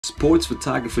Sports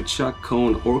photographer Chuck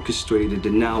Cohn orchestrated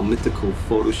the now mythical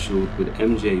photo shoot with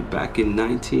MJ back in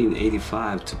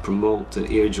 1985 to promote the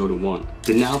Air Jordan 1.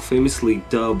 The now famously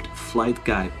dubbed Flight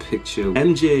Guide picture,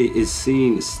 MJ is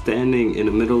seen standing in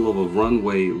the middle of a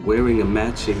runway wearing a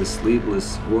matching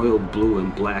sleeveless royal blue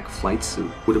and black flight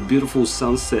suit, with a beautiful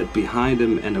sunset behind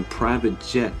him and a private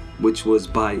jet, which was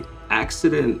by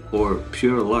accident or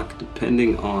pure luck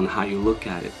depending on how you look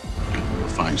at it. A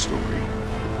fine story.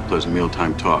 Pleasant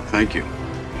mealtime talk. Thank you.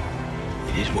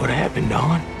 It is what happened,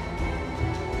 Don.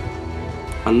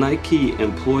 A Nike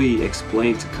employee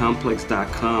explained to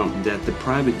Complex.com that the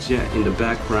private jet in the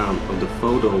background of the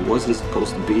photo wasn't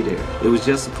supposed to be there. It was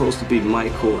just supposed to be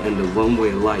Michael and the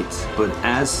runway lights. But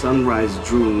as sunrise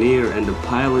drew near and the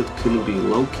pilot couldn't be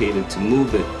located to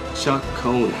move it, Chuck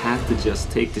Cohn had to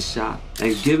just take the shot.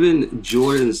 And given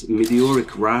Jordan's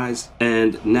meteoric rise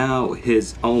and now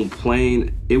his own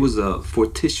plane, it was a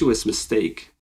fortuitous mistake.